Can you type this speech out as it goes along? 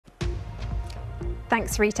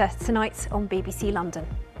Thanks, Rita. Tonight on BBC London.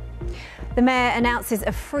 The Mayor announces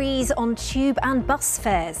a freeze on tube and bus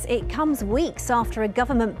fares. It comes weeks after a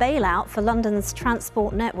government bailout for London's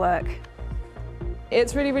transport network.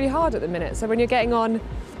 It's really hard at the minute. So when you're getting on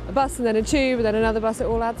a bus and then a tube and then another bus, it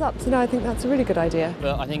all adds up. So no, I think that's a really good idea.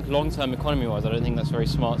 But I think long-term economy-wise, I don't think that's very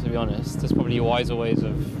smart, to be honest. There's probably wiser ways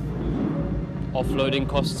of offloading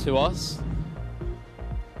costs to us.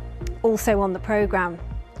 Also on the programme,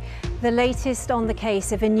 the latest on the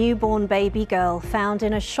case of a newborn baby girl found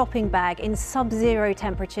in a shopping bag in sub-zero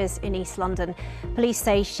temperatures in East London. Police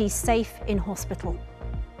say she's safe in hospital.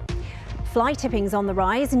 Fly tipping's on the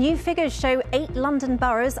rise. New figures show 8 London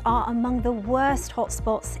boroughs are among the worst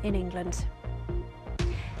hotspots in England.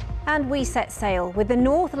 And we set sail with the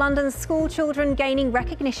North London school children gaining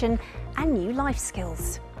recognition and new life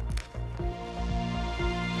skills.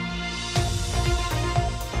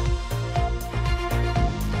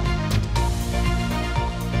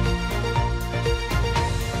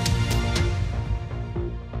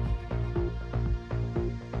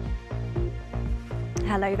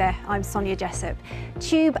 Hello there, I'm Sonia Jessup.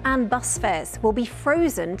 Tube and bus fares will be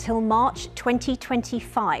frozen till March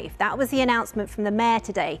 2025. That was the announcement from the Mayor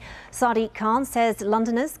today. Sadiq Khan says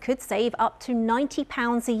Londoners could save up to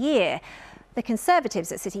 £90 a year. The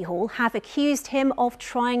Conservatives at City Hall have accused him of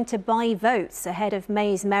trying to buy votes ahead of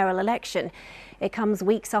May's mayoral election. It comes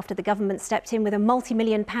weeks after the government stepped in with a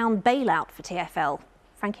multi-million-pound bailout for TfL.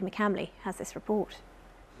 Frankie McCamley has this report.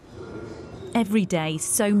 Every day,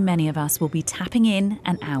 so many of us will be tapping in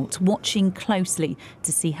and out, watching closely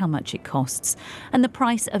to see how much it costs. And the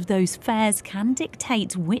price of those fares can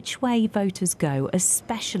dictate which way voters go,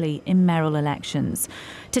 especially in mayoral elections.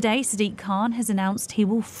 Today, Sadiq Khan has announced he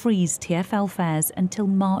will freeze TfL fares until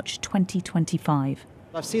March 2025.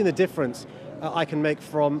 I've seen the difference I can make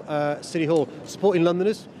from City Hall, supporting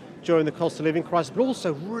Londoners during the cost of living crisis, but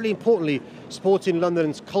also, really importantly, supporting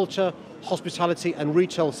London's culture, hospitality and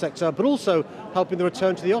retail sector, but also helping the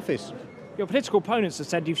return to the office. Your political opponents have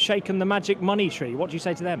said you've shaken the magic money tree. What do you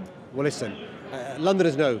say to them? Well, listen,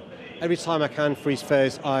 Londoners know every time I can freeze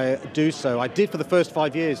fares, I do so. I did for the first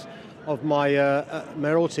 5 years of my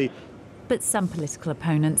mayoralty. But some political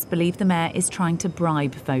opponents believe the Mayor is trying to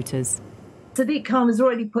bribe voters. Sadiq Khan has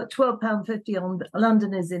already put £12.50 on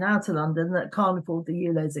Londoners in outer London that can't afford the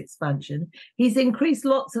ULEZ expansion. He's increased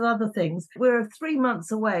lots of other things. We're 3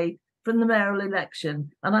 months away from the mayoral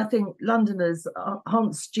election, and I think Londoners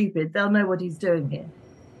aren't stupid. They'll know what he's doing here.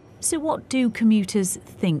 So what do commuters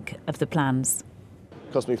think of the plans?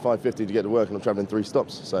 It cost me £5.50 to get to work and I'm travelling 3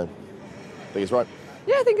 stops, so I think it's right.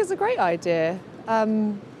 Yeah, I think it's a great idea.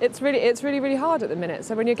 It's really hard at the minute.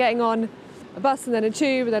 So when you're getting on a bus and then a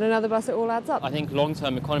tube and then another bus, it all adds up. I think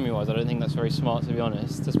long-term economy-wise, I don't think that's very smart, to be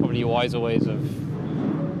honest. There's probably wiser ways of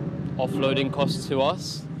offloading costs to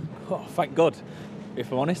us. Oh, thank God. If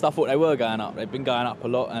I'm honest, I thought they were going up. They've been going up a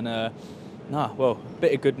lot, and a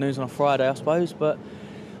bit of good news on a Friday, I suppose, but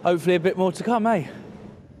hopefully a bit more to come, eh?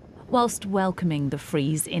 Whilst welcoming the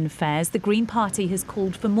freeze in fares, the Green Party has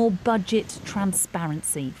called for more budget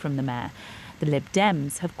transparency from the Mayor. The Lib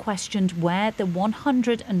Dems have questioned where the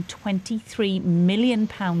 £123 million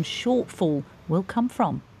shortfall will come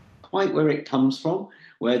from. Quite where it comes from,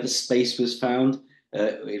 where the space was found.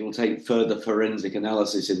 It'll take further forensic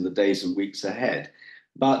analysis in the days and weeks ahead.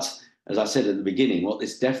 But as I said at the beginning, what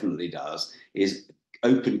this definitely does is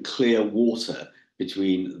open clear water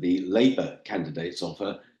between the Labour candidate's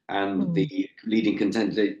offer and the leading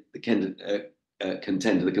contender, the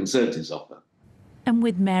Conservatives' offer. And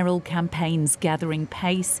with mayoral campaigns gathering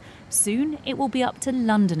pace, soon it will be up to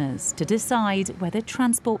Londoners to decide whether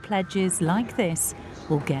transport pledges like this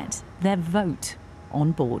will get their vote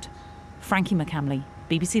on board. Frankie McCamley,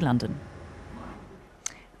 BBC London.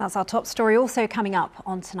 That's our top story, also coming up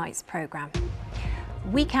on tonight's programme.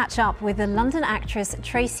 We catch up with the London actress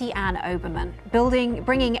Tracy Ann Oberman,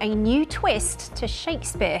 bringing a new twist to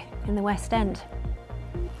Shakespeare in the West End.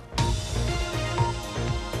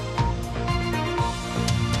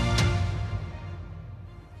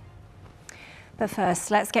 But first,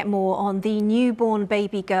 let's get more on the newborn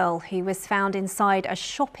baby girl who was found inside a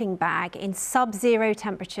shopping bag in sub-zero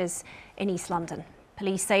temperatures in East London.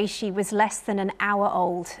 Police say she was less than an hour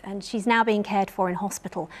old and she's now being cared for in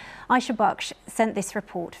hospital. Aisha Baksh sent this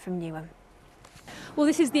report from Newham. Well,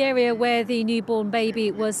 this is the area where the newborn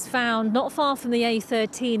baby was found, not far from the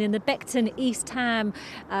A13 in the Beckton East Ham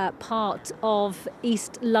part of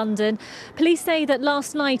East London. Police say that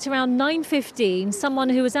last night around 9:15, someone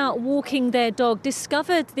who was out walking their dog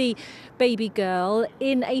discovered the baby girl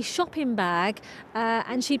in a shopping bag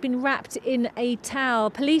and she'd been wrapped in a towel.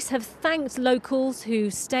 Police have thanked locals who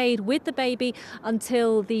stayed with the baby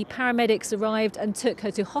until the paramedics arrived and took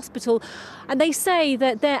her to hospital. And they say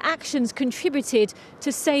that their actions contributed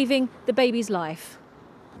to saving the baby's life.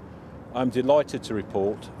 I'm delighted to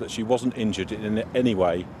report that she wasn't injured in any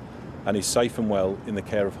way and is safe and well in the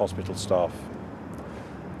care of hospital staff.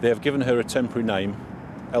 They have given her a temporary name,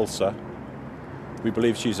 Elsa. We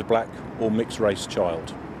believe she's a black or mixed race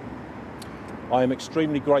child. I am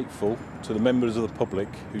extremely grateful to the members of the public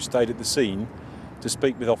who stayed at the scene to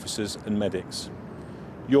speak with officers and medics.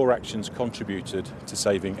 Your actions contributed to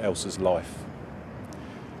saving Elsa's life.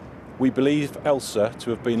 We believe Elsa to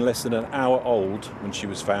have been less than an hour old when she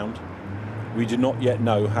was found. We do not yet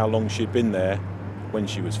know how long she'd been there when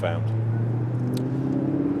she was found.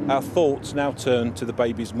 Our thoughts now turn to the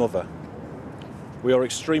baby's mother. We are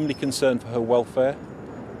extremely concerned for her welfare,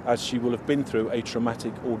 as she will have been through a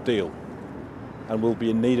traumatic ordeal and will be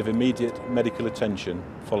in need of immediate medical attention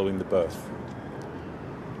following the birth.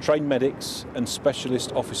 Trained medics and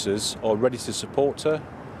specialist officers are ready to support her,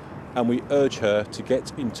 and we urge her to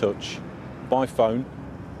get in touch by phone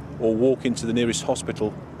or walk into the nearest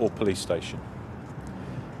hospital or police station.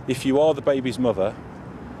 If you are the baby's mother,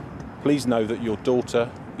 please know that your daughter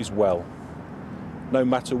is well. No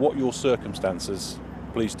matter what your circumstances,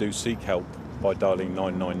 please do seek help by dialing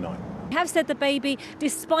 999. They have said the baby,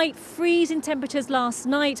 despite freezing temperatures last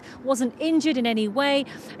night, wasn't injured in any way,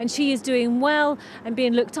 and she is doing well and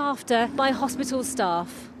being looked after by hospital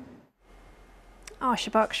staff.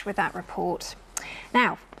 Arsha Baksh with that report.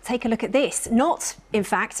 Now, take a look at this. Not, in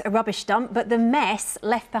fact, a rubbish dump, but the mess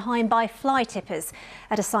left behind by fly tippers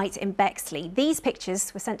at a site in Bexley. These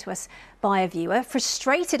pictures were sent to us by a viewer,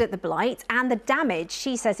 frustrated at the blight and the damage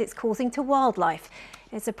she says it's causing to wildlife.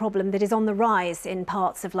 It's a problem that is on the rise in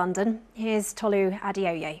parts of London. Here's Tolu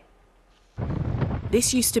Adeoye.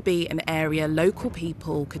 This used to be an area local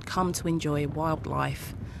people could come to enjoy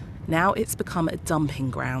wildlife. Now it's become a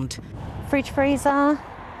dumping ground. Fridge, freezer,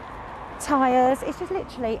 tyres, it's just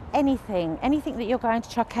literally anything that you're going to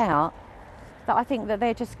chuck out, that I think that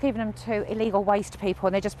they're just giving them to illegal waste people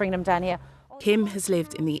and they just bring them down here. Kim has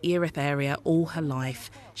lived in the Erith area all her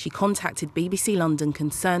life. She contacted BBC London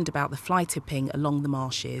concerned about the fly tipping along the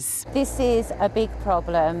marshes. This is a big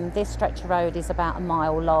problem. This stretch of road is about a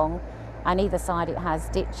mile long, and either side it has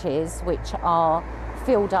ditches which are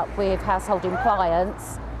filled up with household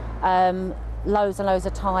appliance, loads and loads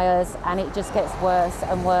of tyres, and it just gets worse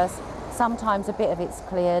and worse. Sometimes a bit of it's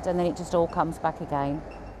cleared and then it just all comes back again.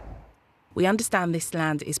 We understand this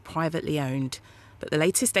land is privately owned, but the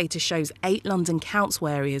latest data shows 8 London council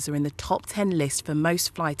areas are in the top 10 list for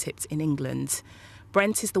most fly tipped in England.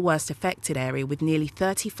 Brent is the worst affected area with nearly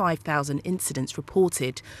 35,000 incidents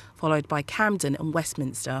reported, followed by Camden and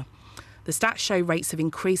Westminster. The stats show rates have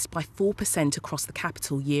increased by 4% across the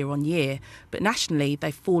capital year on year, but nationally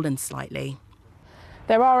they've fallen slightly.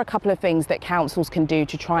 There are a couple of things that councils can do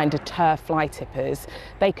to try and deter fly tippers.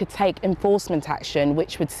 They could take enforcement action,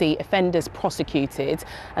 which would see offenders prosecuted,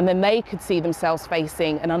 and then they could see themselves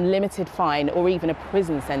facing an unlimited fine or even a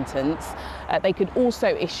prison sentence. They could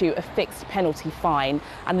also issue a fixed penalty fine,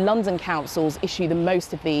 and London councils issue the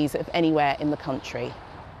most of these of anywhere in the country.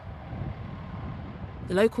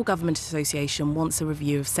 The Local Government Association wants a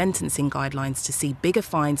review of sentencing guidelines to see bigger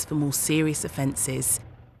fines for more serious offences.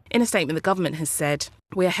 In a statement, the government has said,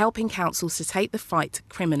 "We are helping councils to take the fight to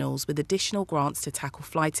criminals with additional grants to tackle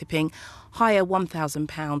fly tipping, higher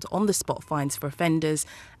 £1,000 on-the-spot fines for offenders,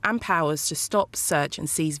 and powers to stop, search and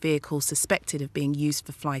seize vehicles suspected of being used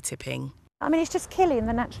for fly tipping." I mean, it's just killing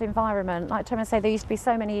the natural environment. Like Tom said, there used to be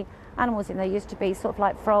so many animals in there. Used to be sort of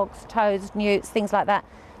like frogs, toads, newts, things like that.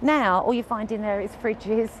 Now, all you find in there is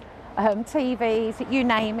fridges, TVs, you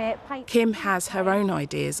name it. Kim has her own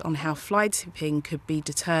ideas on how fly tipping could be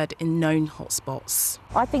deterred in known hotspots.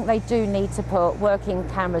 I think they do need to put working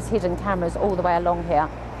cameras, hidden cameras all the way along here,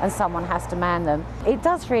 and someone has to man them. It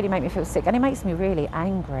does really make me feel sick, and it makes me really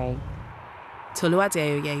angry. Tolu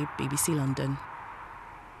Adeoye, BBC London.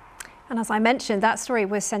 And as I mentioned, that story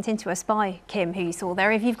was sent in to us by Kim, who you saw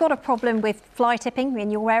there. If you've got a problem with fly tipping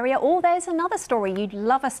in your area, or there's another story you'd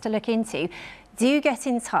love us to look into, do get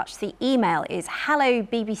in touch. The email is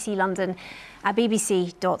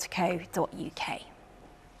hellobbclondon@bbc.co.uk.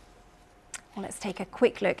 Well, let's take a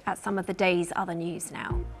quick look at some of the day's other news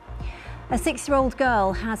now. A 6-year-old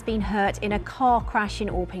girl has been hurt in a car crash in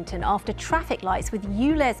Orpington after traffic lights with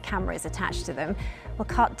ULEZ cameras attached to them were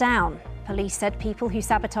cut down. Police said people who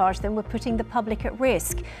sabotaged them were putting the public at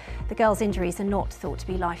risk. The girl's injuries are not thought to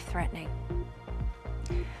be life-threatening.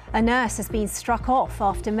 A nurse has been struck off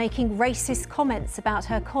after making racist comments about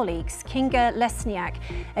her colleagues. Kinga Lesniak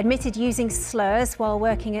admitted using slurs while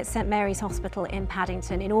working at St Mary's Hospital in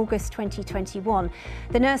Paddington in August 2021.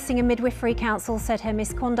 The Nursing and Midwifery Council said her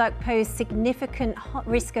misconduct posed significant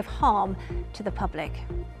risk of harm to the public.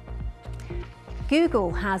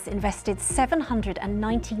 Google has invested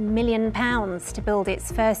 £790 million to build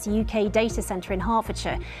its first UK data centre in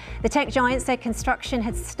Hertfordshire. The tech giant said construction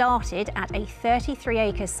had started at a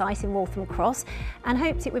 33-acre site in Waltham Cross and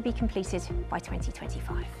hoped it would be completed by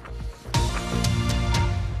 2025.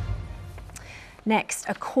 Next,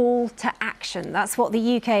 a call to action. That's what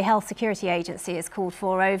the UK Health Security Agency has called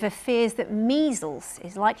for over fears that measles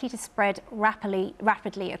is likely to spread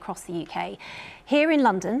rapidly across the UK. Here in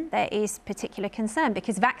London, there is particular concern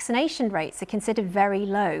because vaccination rates are considered very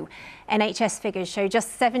low. NHS figures show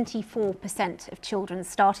just 74% of children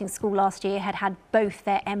starting school last year had both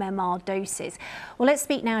their MMR doses. Well, let's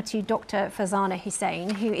speak now to Dr. Farzana Hussain,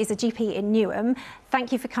 who is a GP in Newham.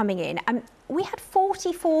 Thank you for coming in. We had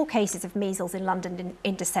 44 cases of measles in London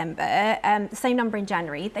in December, the same number in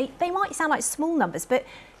January. They might sound like small numbers, but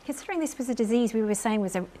considering this was a disease we were saying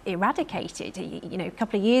was eradicated, a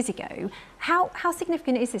couple of years ago, how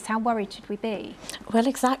significant is this? How worried should we be? Well,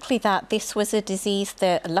 exactly that. This was a disease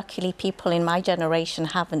that luckily people in my generation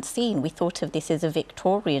haven't seen. We thought of this as a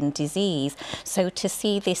Victorian disease. So to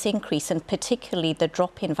see this increase, and particularly the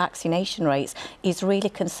drop in vaccination rates, is really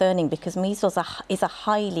concerning because measles is a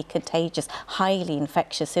highly contagious, highly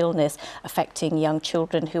infectious illness affecting young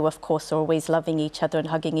children who, of course, are always loving each other and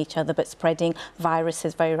hugging each other, but spreading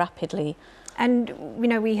viruses very rapidly. And,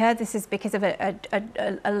 we heard this is because of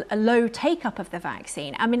a low take-up of the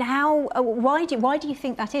vaccine. I mean, why do you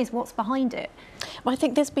think that is? What's behind it? Well, I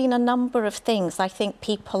think there's been a number of things. I think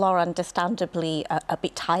people are understandably a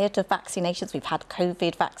bit tired of vaccinations. We've had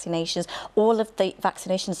COVID vaccinations. All of the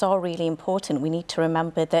vaccinations are really important. We need to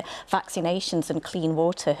remember that vaccinations and clean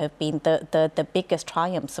water have been the biggest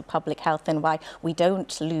triumphs of public health and why we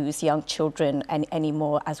don't lose young children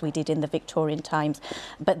anymore as we did in the Victorian times.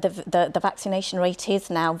 But the vaccination rate is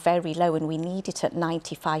now very low and we need it at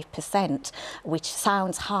 95%, which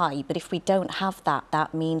sounds high. But if we don't have that,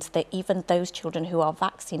 that means that even those children who are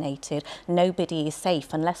vaccinated, nobody is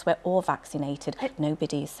safe. Unless we're all vaccinated,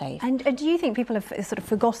 nobody is safe. And do you think people have sort of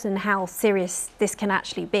forgotten how serious this can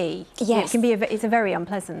actually be? Yes. It can be it's a very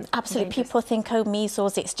unpleasant. Absolutely. People think, oh,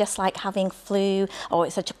 measles, it's just like having flu or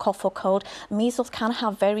it's such a cough or cold. Measles can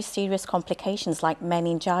have very serious complications like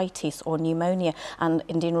meningitis or pneumonia, and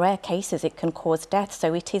in rare cases it can cause death.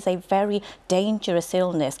 So it is a very dangerous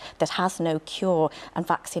illness that has no cure, and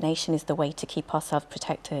vaccination is the way to keep ourselves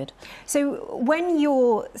protected. So when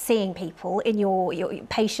you're seeing people, in your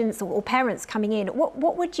patients or parents coming in,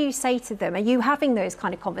 what would you say to them? Are you having those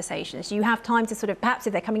kind of conversations? Do you have time to sort of, perhaps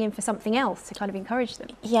if they're coming in for something else, to kind of encourage them?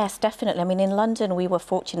 Yes, definitely. I mean, in London, we were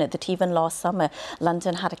fortunate that even last summer,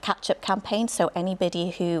 London had a catch-up campaign. So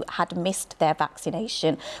anybody who had missed their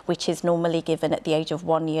vaccination, which is normally given at the age of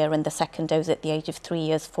 1 year and the second dose at the age of 3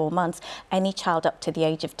 years, 4 months, any child up to the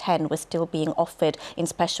age of 10 was still being offered in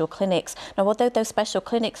special clinics. Now, although those special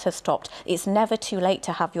clinics have stopped, it's never too late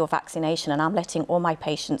to have your vaccination, and I'm letting all my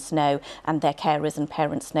patients know and their carers and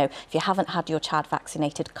parents know, if you haven't had your child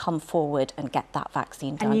vaccinated, come forward and get that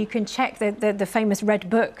vaccine done. And you can check the famous red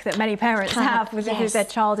book that many parents have with their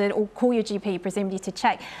child, or call your GP presumably to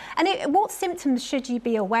check. And what symptoms should you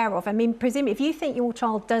be aware of? I mean, presumably if you think your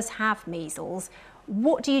child does have measles,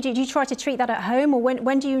 what do you do? Do you try to treat that at home, or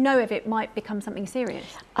when do you know if it might become something serious?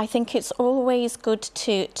 I think it's always good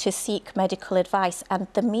to seek medical advice, and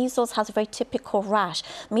the measles has a very typical rash.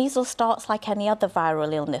 Measles starts like any other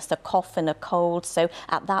viral illness, a cough and a cold. So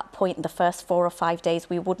at that point, in the first 4 or 5 days,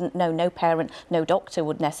 we wouldn't know. No parent, no doctor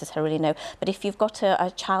would necessarily know. But if you've got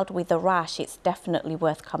a child with a rash, it's definitely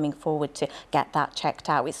worth coming forward to get that checked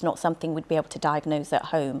out. It's not something we'd be able to diagnose at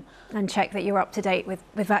home. And check that you're up to date with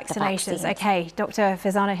vaccinations. Okay, Dr.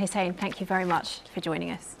 Farzana Hussain, thank you very much for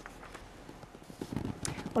joining us.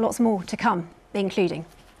 Well, lots more to come, including...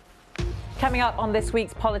 Coming up on this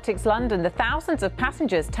week's Politics London, the thousands of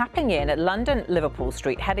passengers tapping in at London Liverpool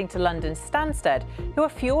Street heading to London's Stansted, who are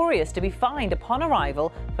furious to be fined upon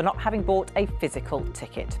arrival for not having bought a physical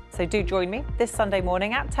ticket. So do join me this Sunday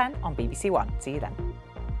morning at 10 on BBC One. See you then.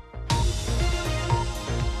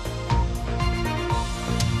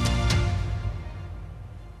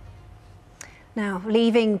 Now,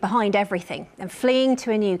 leaving behind everything and fleeing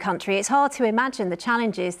to a new country, it's hard to imagine the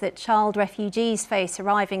challenges that child refugees face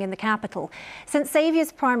arriving in the capital. St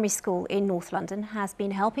Saviour's Primary School in North London has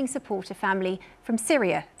been helping support a family from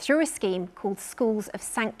Syria through a scheme called Schools of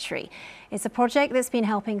Sanctuary. It's a project that's been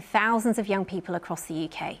helping thousands of young people across the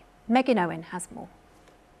UK. Megan Owen has more.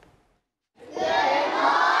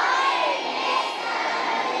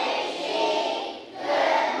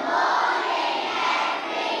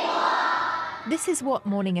 This is what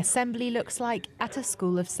morning assembly looks like at a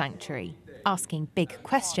School of Sanctuary, asking big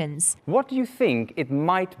questions. What do you think it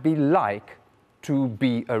might be like to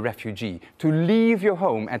be a refugee, to leave your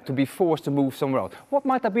home and to be forced to move somewhere else? What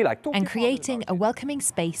might that be like? And creating a welcoming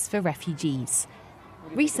space for refugees.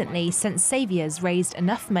 Recently, St Saviour's raised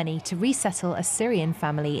enough money to resettle a Syrian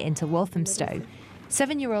family into Walthamstow.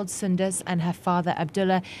 7-year-old Sundus and her father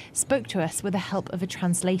Abdullah spoke to us with the help of a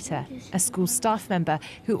translator, a school staff member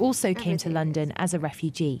who also came to London as a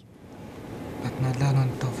refugee.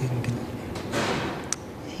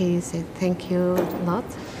 He said thank you a lot,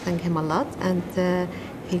 thank him a lot, and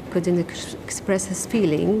he couldn't express his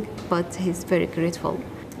feeling, but he's very grateful.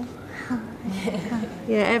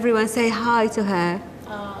 Yeah, everyone say hi to her.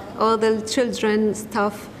 All the children,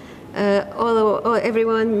 stuff.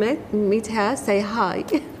 Everyone meet her, say hi.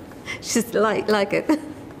 She's like it.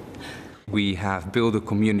 We have built a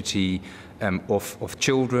community of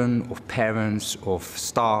children, of parents, of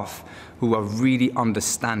staff who are really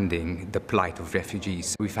understanding the plight of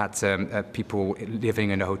refugees. We've had people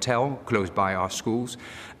living in a hotel close by our schools,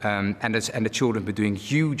 and the children have been doing a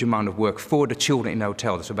huge amount of work for the children in the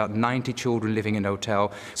hotel. There's about 90 children living in the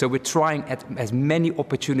hotel. So we're trying at as many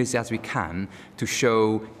opportunities as we can to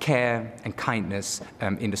show care and kindness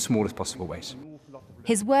in the smallest possible ways.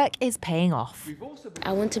 His work is paying off.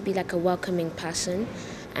 I want to be like a welcoming person,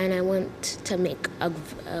 and I want to make a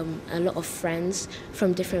lot of friends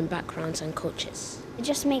from different backgrounds and cultures. It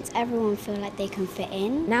just makes everyone feel like they can fit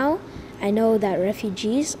in. Now I know that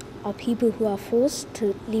refugees are people who are forced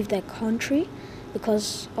to leave their country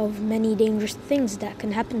because of many dangerous things that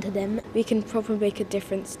can happen to them. We can probably make a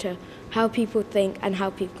difference to how people think and how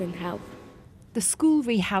people can help. The school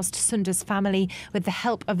rehoused Sunda's family with the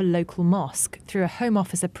help of a local mosque through a Home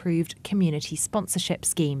Office-approved community sponsorship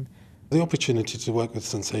scheme. The opportunity to work with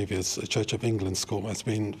St Saviour's Church of England School has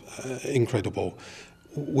been incredible.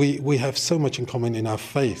 We have so much in common in our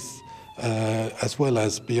faith as well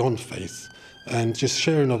as beyond faith, and just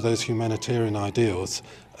sharing of those humanitarian ideals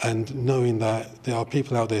and knowing that there are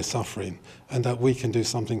people out there suffering and that we can do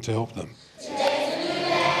something to help them.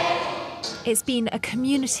 It's been a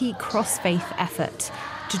community cross-faith effort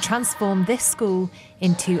to transform this school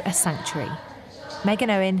into a sanctuary. Megan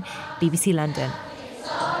Owen, BBC London.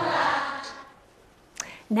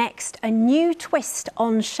 Next, a new twist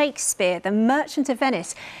on Shakespeare. The Merchant of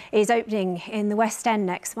Venice is opening in the West End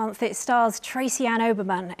next month. It stars Tracy Ann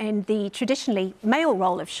Oberman in the traditionally male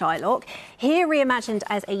role of Shylock, here reimagined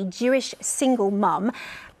as a Jewish single mum.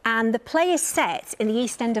 And the play is set in the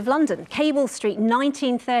East End of London, Cable Street,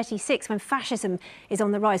 1936, when fascism is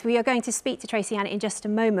on the rise. We are going to speak to Tracy Ann in just a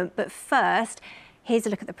moment, but first, here's a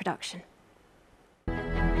look at the production.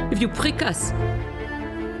 If you prick us,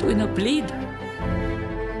 do we not bleed?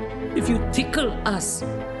 If you tickle us,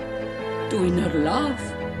 do we not laugh?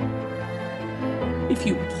 If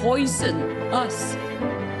you poison us,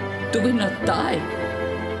 do we not die?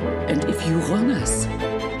 And if you wrong us,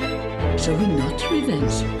 shall we not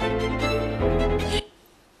revenge?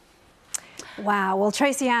 Wow, well,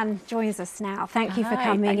 Tracy Ann joins us now. Thank you for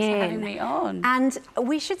coming in. Thanks for having me on. And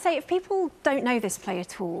we should say, if people don't know this play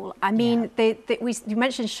at all, I mean, you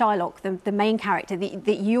mentioned Shylock, the main character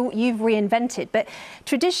that you've reinvented, but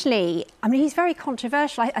traditionally, I mean, he's very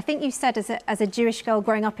controversial. I think you said as a Jewish girl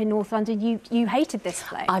growing up in North London, you hated this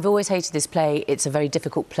play. I've always hated this play. It's a very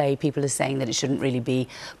difficult play. People are saying that it shouldn't really be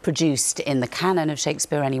produced in the canon of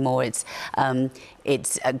Shakespeare anymore.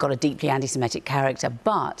 It's got a deeply anti-Semitic character,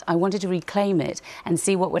 but I wanted to reclaim it and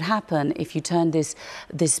see what would happen if you turned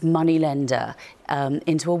this moneylender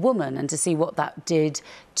into a woman, and to see what that did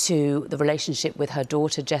to the relationship with her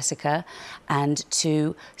daughter Jessica, and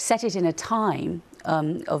to set it in a time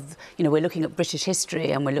we're looking at British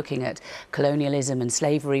history and we're looking at colonialism and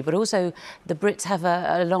slavery, but also the Brits have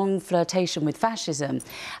a long flirtation with fascism.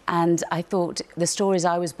 And I thought the stories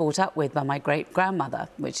I was brought up with by my great-grandmother,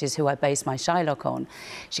 which is who I based my Shylock on,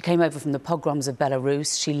 she came over from the pogroms of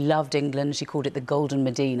Belarus. She loved England. She called it the Golden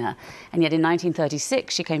Medina. And yet in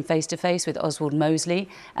 1936, she came face to face with Oswald Mosley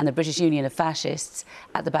and the British Union of Fascists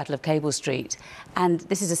at the Battle of Cable Street. And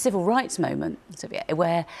this is a civil rights moment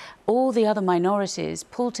where all the other minorities minorities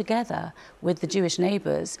pulled together with the Jewish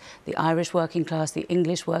neighbours, the Irish working class, the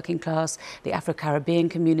English working class, the Afro-Caribbean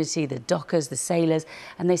community, the dockers, the sailors,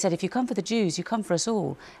 and they said, if you come for the Jews, you come for us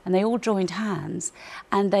all. And they all joined hands,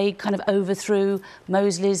 and they kind of overthrew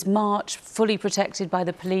Mosley's march, fully protected by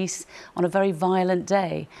the police, on a very violent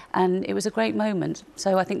day. And it was a great moment.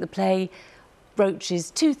 So I think the play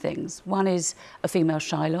broaches two things. One is a female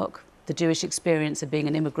Shylock, the Jewish experience of being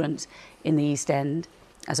an immigrant in the East End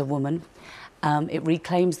as a woman. It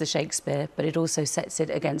reclaims the Shakespeare, but it also sets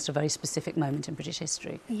it against a very specific moment in British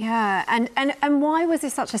history. Yeah, and why was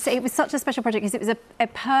this it was such a special project? Because it was a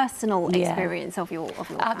personal experience of your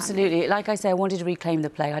Absolutely. family. Like I say, I wanted to reclaim the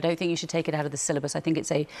play. I don't think you should take it out of the syllabus. I think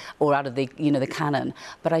it's or out of the, the canon.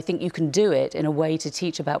 But I think you can do it in a way to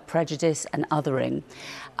teach about prejudice and othering.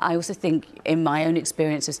 I also think, in my own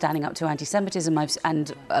experience of standing up to anti-Semitism,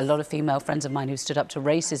 and a lot of female friends of mine who stood up to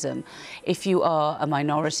racism, if you are a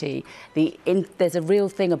minority, there's a real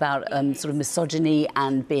thing about sort of misogyny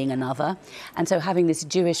and being another. And so having this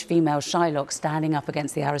Jewish female Shylock standing up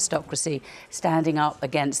against the aristocracy, standing up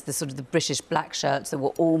against the sort of the British black shirts that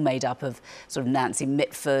were all made up of sort of Nancy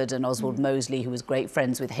Mitford and Oswald Mosley, who was great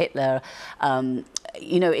friends with Hitler,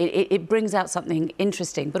 it brings out something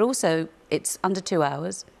interesting. But also, it's under 2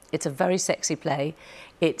 hours. It's a very sexy play.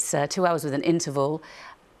 It's 2 hours with an interval.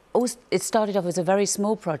 It started off as a very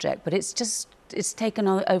small project, but it's taken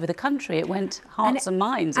over the country. It went hearts and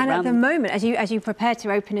minds and around. At the moment, as you prepare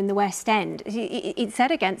to open in the West End, it's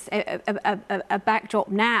set against a backdrop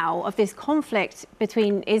now of this conflict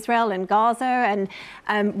between Israel and Gaza, and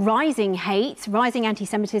rising hate, rising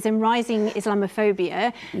anti-Semitism, rising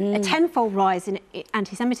Islamophobia, a tenfold rise in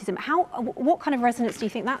anti-Semitism. What kind of resonance do you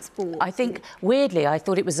think that's brought? I think, weirdly, I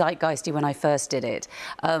thought it was zeitgeisty when I first did it.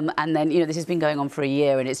 And then, this has been going on for a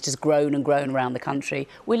year, and it's just grown and grown around the country.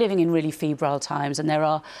 We're living in really febrile times, and there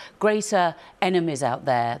are greater enemies out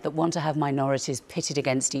there that want to have minorities pitted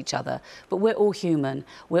against each other. But we're all human.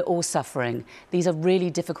 We're all suffering. These are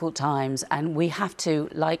really difficult times, and we have to,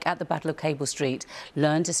 like at the Battle of Cable Street,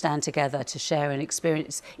 learn to stand together to share and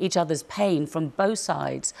experience each other's pain from both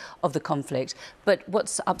sides of the conflict. But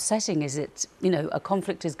what's upsetting is a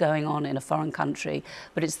conflict is going on in a foreign country,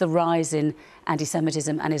 but it's the rise in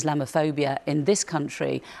anti-Semitism and Islamophobia in this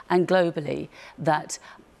country and globally that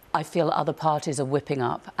I feel other parties are whipping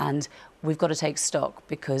up, and we've got to take stock,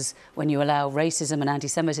 because when you allow racism and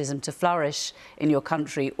anti-Semitism to flourish in your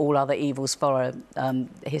country, all other evils follow.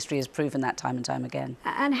 History has proven that time and time again.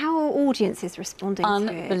 And how are audiences responding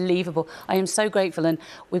to it? Unbelievable. I am so grateful, and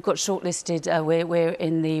we've got shortlisted, we're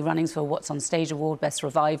in the runnings for What's on Stage Award, Best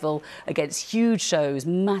Revival, against huge shows,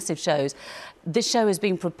 massive shows. This show has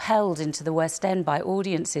been propelled into the West End by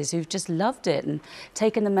audiences who've just loved it and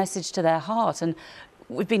taken the message to their heart. And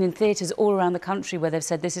we've been in theatres all around the country where they've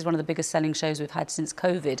said this is one of the biggest selling shows we've had since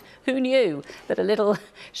COVID. Who knew that a little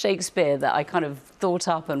Shakespeare that I kind of thought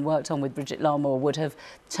up and worked on with Bridget Larmore would have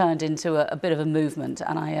turned into a bit of a movement?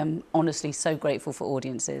 And I am honestly so grateful for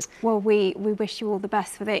audiences. Well, we wish you all the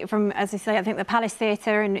best with it. From, as I say, I think the Palace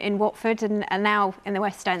Theatre in Watford and now in the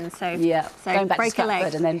West End. So yeah, so going back break to a leg.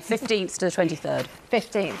 Stratford, and then 15th to the 23rd.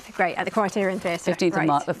 15th, great, at the Criterion Theatre.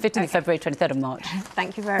 15th of February, 23rd of March.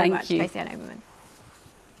 Thank you very much, Thank you. Casey Oberman.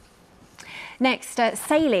 Next,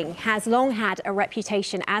 sailing has long had a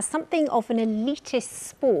reputation as something of an elitist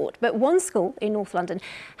sport, but one school in North London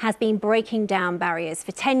has been breaking down barriers.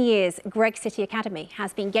 For 10 years, Greg City Academy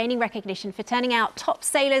has been gaining recognition for turning out top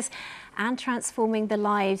sailors and transforming the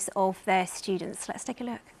lives of their students. Let's take a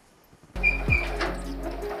look.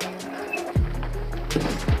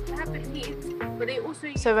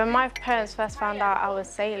 So when my parents first found out I was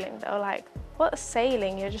sailing, they were like, "What's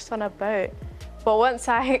sailing? You're just on a boat." But once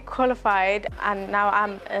I qualified and now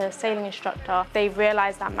I'm a sailing instructor, they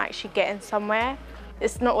realised I'm actually getting somewhere.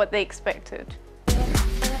 It's not what they expected.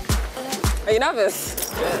 Are you nervous?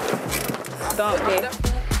 Don't be.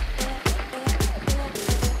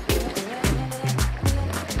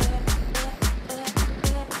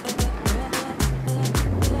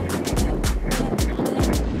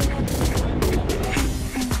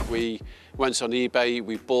 We went on eBay,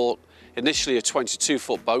 we bought initially a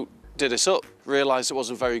 22-foot boat, did it up, realised it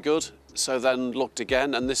wasn't very good, so then looked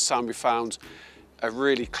again, and this time we found a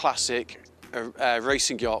really classic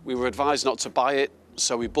racing yacht. We were advised not to buy it,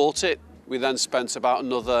 so we bought it. We then spent about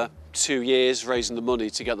another 2 years raising the money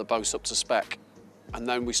to get the boat up to spec. And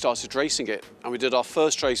then we started racing it, and we did our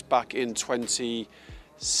first race back in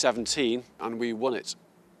 2017, and we won it.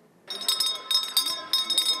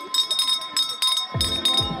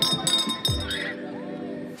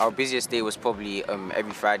 Our busiest day was probably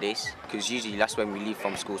every Fridays, because usually that's when we leave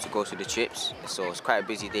from school to go to the trips. So it's quite a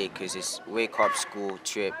busy day because it's wake up, school,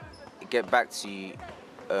 trip, get back to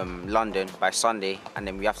London by Sunday, and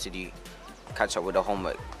then we have to catch up with the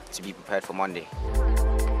homework to be prepared for Monday.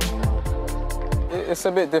 It's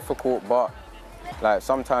a bit difficult, but like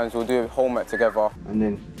sometimes we'll do homework together. And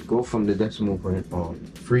then go from the decimal point or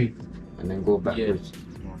 3, and then go backwards. Yeah.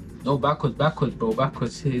 No, backwards, bro,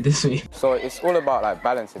 backwards, this way. So it's all about like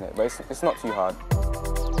balancing it, but it's not too hard.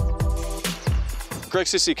 Greg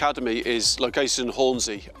City Academy is located in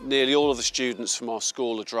Hornsey. Nearly all of the students from our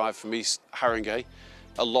school are derived from East Haringey.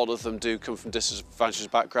 A lot of them do come from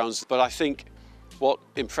disadvantaged backgrounds, but I think what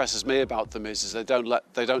impresses me about them is they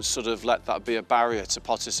don't sort of let that be a barrier to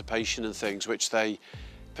participation in things which they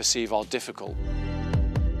perceive are difficult.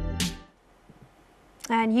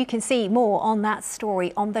 And you can see more on that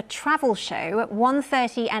story on The Travel Show at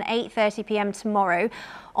 1:30 and 8:30 p.m. tomorrow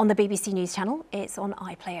on the BBC News channel. It's on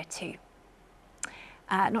iPlayer 2.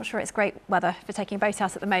 Not sure it's great weather for taking a boat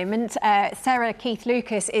out at the moment. Sarah Keith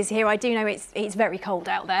Lucas is here. I do know it's very cold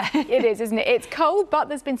out there. It is, isn't it? It's cold, but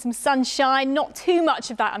there's been some sunshine. Not too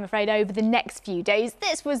much of that, I'm afraid, over the next few days.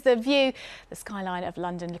 This was the view, the skyline of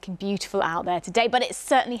London, looking beautiful out there today, but it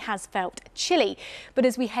certainly has felt chilly. But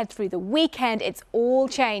as we head through the weekend, it's all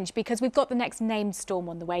changed because we've got the next named storm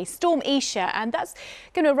on the way, Storm Isha, and that's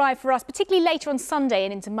going to arrive for us, particularly later on Sunday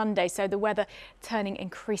and into Monday. So the weather turning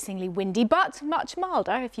increasingly windy, but much milder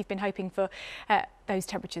if you've been hoping for those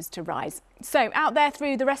temperatures to rise. So out there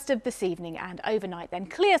through the rest of this evening and overnight then,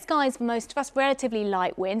 clear skies for most of us, relatively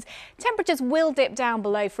light winds. Temperatures will dip down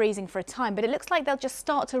below freezing for a time, but it looks like they'll just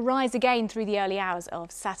start to rise again through the early hours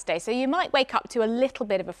of Saturday. So you might wake up to a little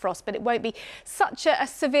bit of a frost, but it won't be such a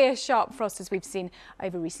severe sharp frost as we've seen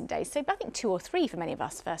over recent days. So I think 2 or 3 for many of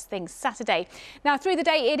us first thing Saturday. Now through the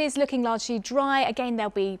day it is looking largely dry. Again, there'll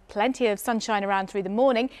be plenty of sunshine around through the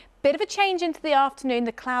morning. Bit of a change into the afternoon.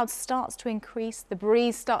 The clouds starts to increase, the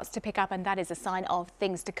breeze starts to pick up, and that is a sign of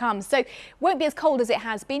things to come. So won't be as cold as it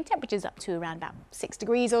has been. Temperatures up to around about 6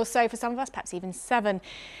 degrees or so for some of us, perhaps even 7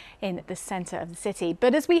 in the centre of the city.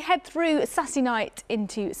 But as we head through Saturday night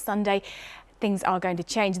into Sunday, things are going to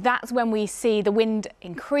change. That's when we see the wind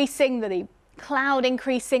increasing, the cloud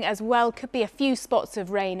increasing as well. Could be a few spots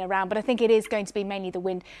of rain around, but I think it is going to be mainly the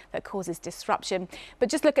wind that causes disruption. But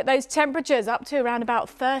just look at those temperatures, up to around about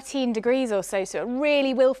 13 degrees or so, so it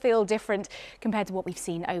really will feel different compared to what we've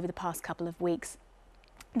seen over the past couple of weeks.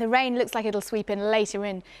 The rain looks like it'll sweep in later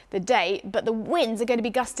in the day, but the winds are going to be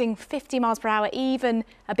gusting 50 miles per hour, even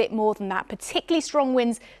a bit more than that. Particularly strong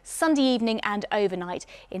winds Sunday evening and overnight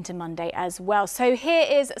into Monday as well. So here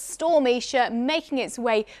is Storm Isha making its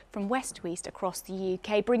way from west to east across the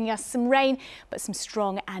UK, bringing us some rain, but some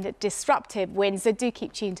strong and disruptive winds. So do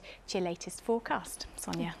keep tuned to your latest forecast.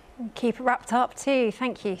 Sonia. Keep it wrapped up too.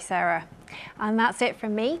 Thank you, Sarah. And that's it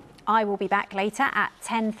from me. I will be back later at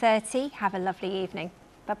 10:30. Have a lovely evening.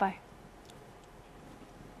 Bye-bye.